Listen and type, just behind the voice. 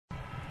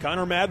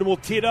Connor Madden will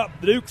tee it up.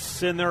 The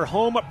Dukes in their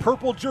home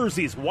purple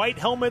jerseys, white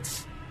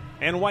helmets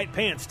and white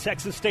pants.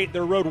 Texas State,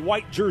 their road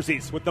white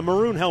jerseys with the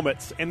maroon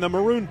helmets and the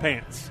maroon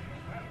pants.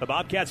 The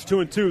Bobcats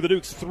 2-2, the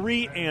Dukes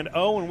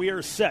 3-0, and we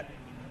are set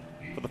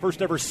for the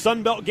first ever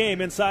Sun Belt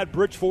game inside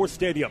Bridgeforth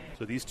Stadium.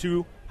 So these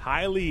two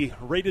highly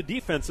rated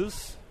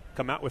defenses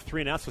come out with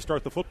 3 and outs to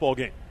start the football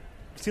game.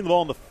 We've seen the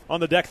ball on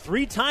the deck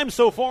 3 times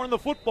so far in the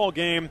football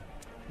game.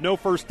 No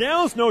first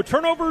downs, no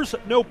turnovers,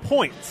 no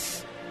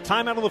points.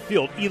 Time out on the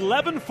field,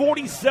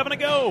 11:47 to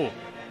go.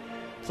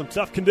 Some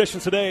tough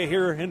conditions today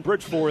here in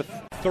Bridgeforth.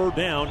 3rd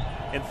down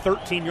and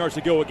 13 yards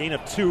to go, a gain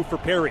of 2 for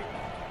Perry.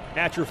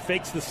 Hatcher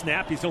fakes the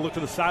snap. He's going to look to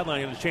the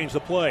sideline and change the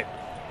play.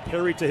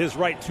 Perry to his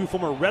right, 2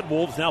 former Red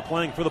Wolves now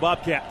playing for the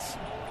Bobcats.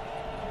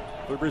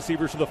 The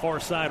receivers to the far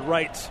side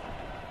right.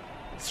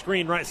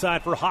 Screen right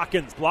side for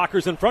Hawkins.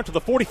 Blockers in front to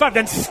the 45,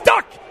 then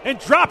stuck and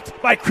dropped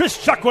by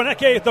Chris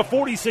Chukwuneke at the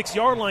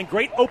 46-yard line.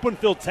 Great open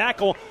field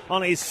tackle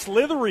on a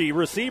slithery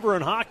receiver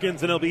in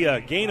Hawkins, and it'll be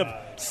a gain of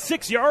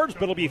 6 yards,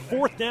 but it'll be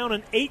 4th down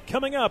and 8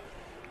 coming up.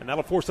 And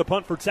that'll force a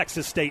punt for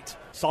Texas State.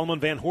 Solomon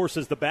Van Horst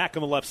is the back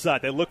on the left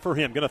side. They look for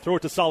him. Going to throw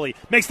it to Solly.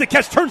 Makes the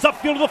catch. Turns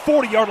upfield to the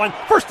 40-yard line.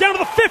 First down to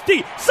the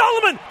 50.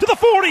 Solomon to the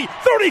 40.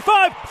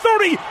 35.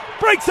 30.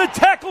 Breaks a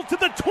tackle to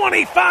the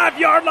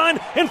 25-yard line.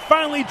 And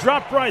finally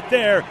dropped right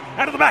there.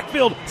 Out of the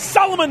backfield,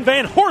 Solomon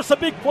Van Horst, a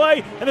big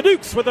play. And the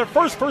Dukes with their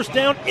first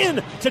down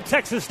into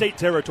Texas State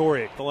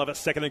territory. They'll have a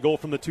 2nd and goal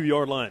from the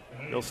 2-yard line.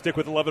 They'll stick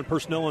with 11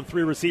 personnel and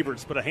 3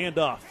 receivers. But a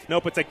handoff.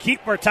 Nope, it's a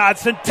keep for Todd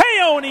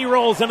Centeio. And he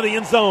rolls into the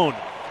end zone.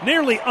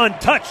 Nearly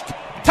untouched.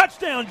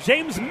 Touchdown,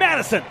 James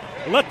Madison.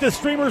 Let the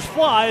streamers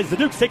fly as the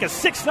Dukes take a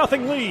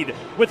 6-0 lead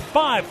with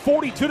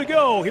 5:42 to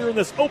go here in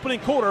this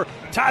opening quarter.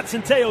 Todd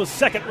Centeio's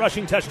 2nd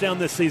rushing touchdown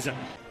this season.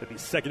 It'll be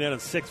 2nd down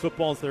and 6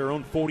 footballs to their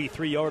own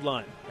 43-yard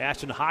line.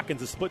 Ashton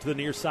Hawkins is split to the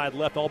near side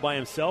left all by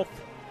himself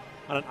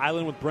on an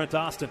island with Brent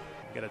Austin.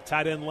 Got a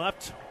tight end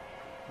left,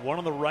 1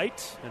 on the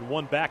right, and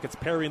 1 back. It's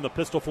Perry in the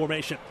pistol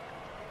formation.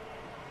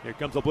 Here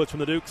comes a blitz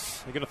from the Dukes.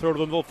 They're going to throw to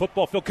the middle of the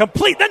football field.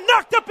 Complete, then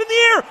knocked up in the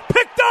air.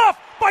 Picked off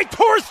by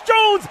Torres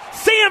Jones.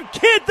 Sam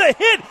Kidd, the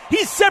hit.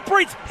 He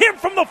separates him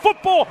from the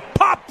football.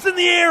 Pops in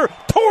the air.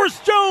 Torres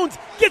Jones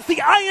gets the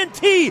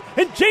INT.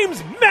 And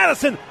James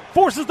Madison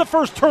forces the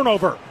first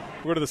turnover.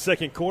 We're to the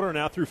second quarter.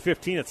 Now through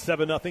 15. It's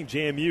 7-0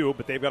 JMU.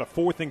 But they've got a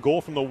 4th and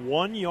goal from the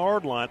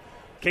 1-yard line.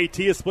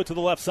 KT is split to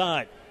the left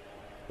side.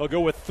 They'll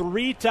go with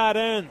 3 tight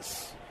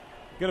ends.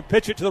 Going to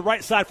pitch it to the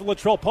right side for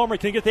Latrell Palmer.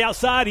 Can he get the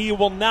outside? He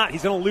will not.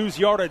 He's going to lose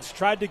yardage.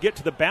 Tried to get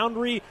to the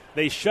boundary.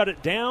 They shut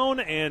it down,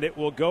 and it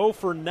will go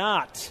for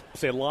naught.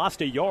 They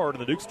lost a yard,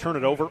 and the Dukes turn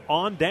it over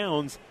on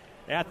downs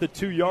at the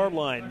 2-yard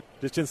line.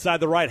 Just inside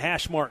the right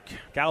hash mark.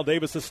 Kyle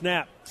Davis the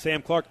snap.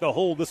 Sam Clark the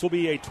hold. This will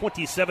be a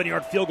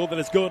 27-yard field goal that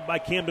is good by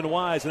Camden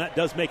Wise, and that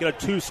does make it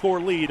a 2-score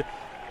lead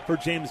for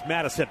James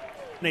Madison.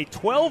 In a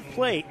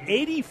 12-play,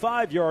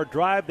 85-yard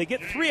drive, they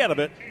get 3 out of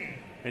it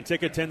and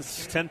take a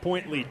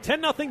 10-point lead.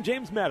 10-0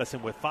 James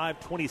Madison with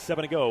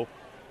 5:27 to go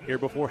here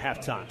before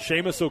halftime.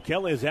 Seamus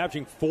O'Kelly is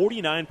averaging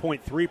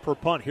 49.3 per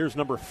punt. Here's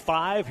number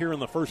 5 here in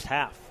the first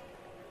half.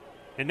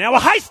 And now a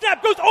high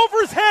snap goes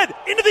over his head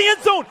into the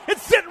end zone.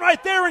 It's sitting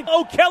right there, and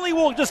O'Kelly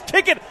will just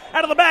kick it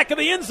out of the back of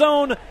the end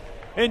zone.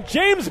 And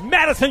James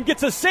Madison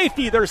gets a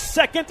safety, their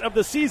 2nd of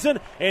the season,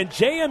 and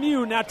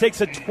JMU now takes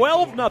a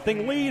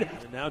 12-0 lead.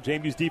 And now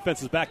JMU's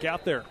defense is back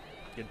out there.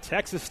 And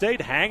Texas State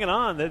hanging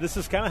on. This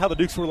is kind of how the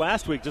Dukes were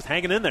last week, just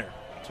hanging in there.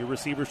 2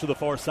 receivers to the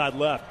far side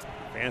left.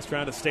 Fans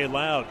trying to stay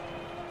loud.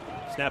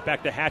 Snap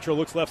back to Hatcher,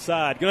 looks left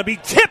side. Going to be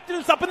tipped, and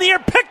it's up in the air.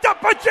 Picked up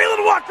by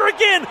Jalen Walker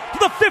again to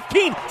the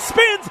 15.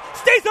 Spins,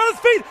 stays on his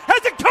feet,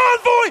 has a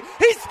convoy.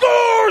 He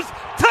scores!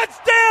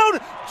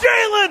 Touchdown,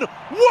 Jalen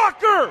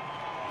Walker!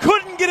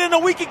 Couldn't get in a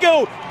week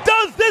ago.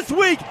 Does this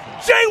week.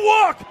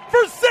 Jaywalk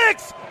for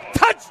 6.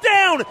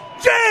 Touchdown,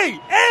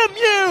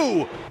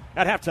 JMU!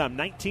 At halftime,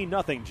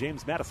 19-0,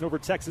 James Madison over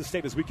Texas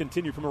State as we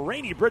continue from a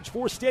rainy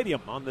Bridgeforth Stadium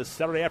on this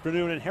Saturday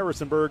afternoon in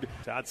Harrisonburg.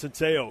 Todd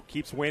Centeio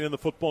keeps weighing in the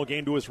football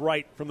game to his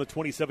right from the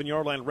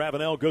 27-yard line.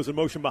 Ravenel goes in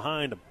motion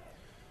behind him.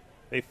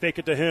 They fake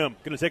it to him.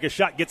 Going to take a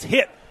shot, gets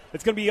hit.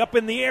 It's going to be up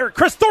in the air.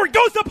 Chris Thornton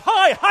goes up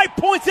high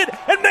points it,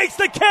 and makes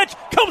the catch.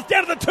 Comes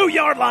down to the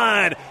 2-yard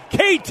line.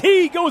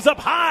 KT goes up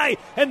high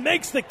and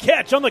makes the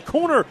catch on the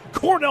corner.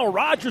 Cornell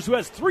Rogers, who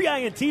has 3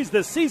 INTs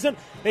this season.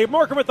 They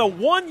mark him at the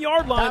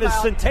 1-yard line as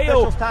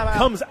Centeio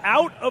comes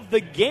out of the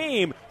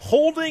game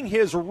holding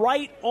his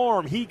right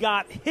arm. He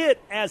got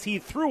hit as he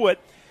threw it,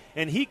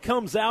 and he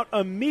comes out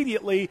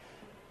immediately.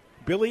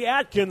 Billy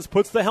Atkins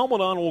puts the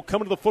helmet on and will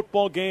come into the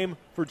football game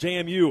for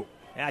JMU.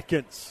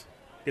 Atkins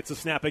gets a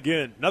snap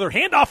again. Another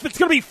handoff. It's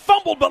going to be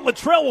fumbled, but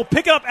Latrell will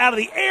pick it up out of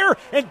the air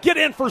and get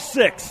in for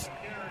 6.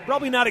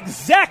 Probably not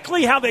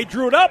exactly how they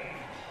drew it up,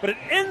 but it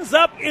ends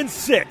up in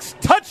 6.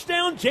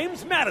 Touchdown,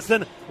 James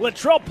Madison.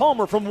 Latrell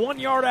Palmer from 1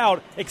 yard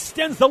out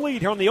extends the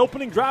lead here on the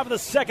opening drive of the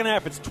second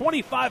half. It's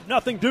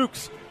 25-0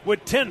 Dukes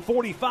with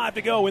 10:45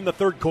 to go in the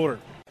third quarter.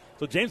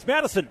 So James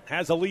Madison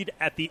has a lead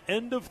at the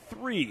end of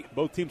 3.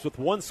 Both teams with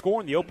 1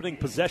 score in the opening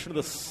possession of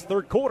the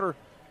third quarter.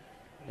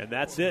 And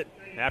that's it.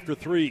 After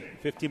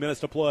 50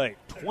 minutes to play.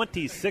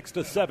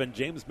 26-7,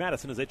 James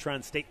Madison as they try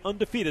and stay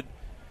undefeated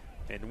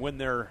and win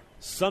their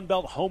Sun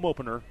Belt home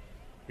opener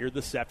here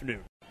this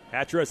afternoon.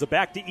 Hatcher has a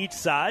back to each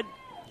side.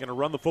 Going to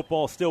run the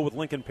football still with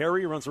Lincoln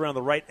Perry. Runs around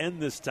the right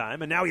end this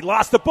time. And now he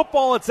lost the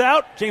football. It's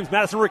out. James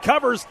Madison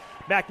recovers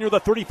back near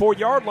the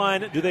 34-yard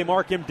line. Do they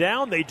mark him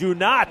down? They do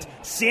not.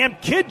 Sam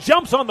Kidd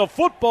jumps on the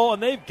football,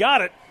 and they've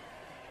got it.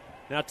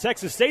 Now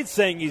Texas State's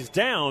saying he's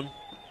down.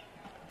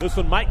 This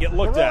one might get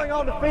looked at. The ruling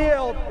on the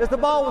field is the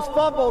ball was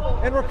fumbled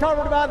and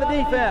recovered by the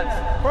defense.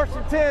 1st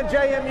and 10,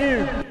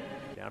 JMU.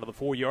 Down to the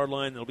 4-yard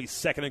line. It'll be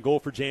 2nd and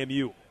goal for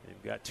JMU.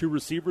 They've got 2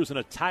 receivers and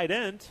a tight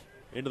end.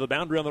 Into the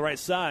boundary on the right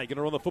side. Going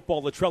to run the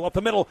football. Latrell up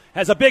the middle.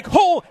 Has a big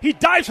hole. He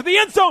dives for the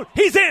end zone.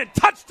 He's in.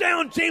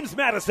 Touchdown, James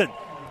Madison.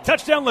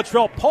 Touchdown,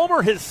 Latrell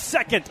Palmer, his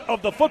 2nd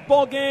of the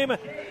football game.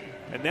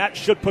 And that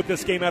should put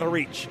this game out of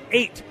reach.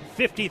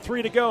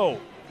 8:53 to go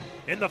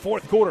in the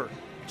 4th quarter.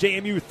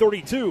 JMU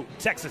 32,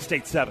 Texas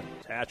State 7.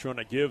 Hatcher on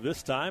a give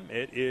this time.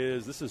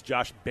 This is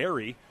Josh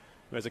Berry,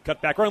 who has a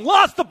cutback run.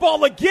 Lost the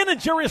ball again,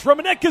 and Jarius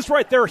Romanek is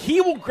right there.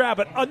 He will grab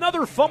it.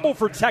 Another fumble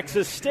for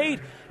Texas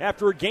State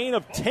after a gain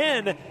of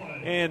 10.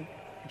 And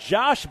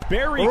Josh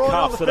Berry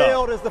coughs it up. The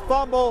field as the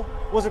fumble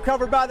was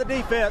recovered by the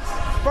defense.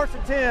 1st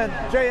and 10,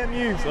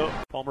 JMU. So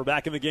Palmer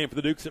back in the game for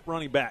the Dukes at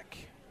running back.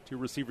 2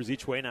 receivers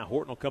each way. Now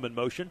Horton will come in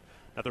motion.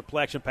 Another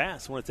play action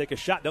pass. Want to take a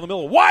shot down the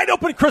middle. Wide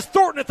open, Chris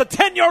Thornton at the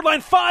 10-yard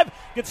line. 5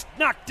 gets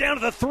knocked down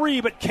to the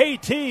 3, but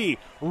KT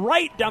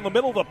right down the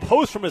middle of the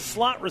post from his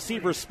slot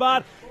receiver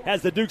spot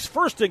has the Dukes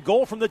 1st and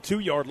goal from the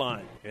 2-yard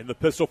line. In the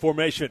pistol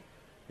formation.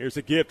 Here's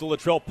a give to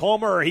Latrell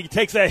Palmer. He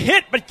takes a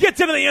hit, but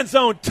gets into the end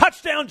zone.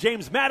 Touchdown,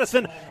 James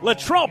Madison.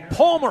 Latrell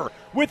Palmer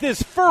with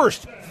his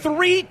first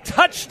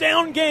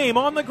 3-touchdown game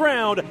on the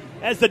ground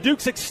as the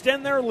Dukes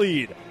extend their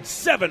lead.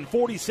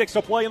 7:46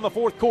 to play in the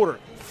 4th quarter.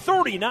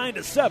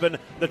 39-7.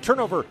 The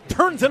turnover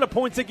turns into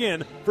points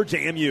again for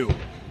JMU.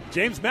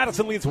 James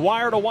Madison leads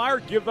wire to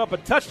wire. Give up a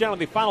touchdown on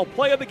the final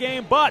play of the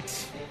game,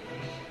 but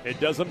it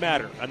doesn't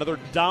matter. Another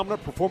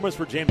dominant performance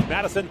for James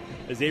Madison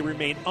as they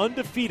remain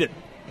undefeated.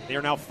 They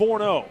are now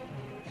 4-0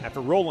 after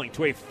rolling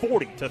to a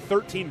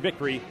 40-13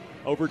 victory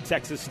over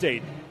Texas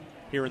State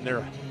here in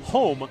their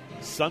home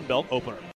Sun Belt opener.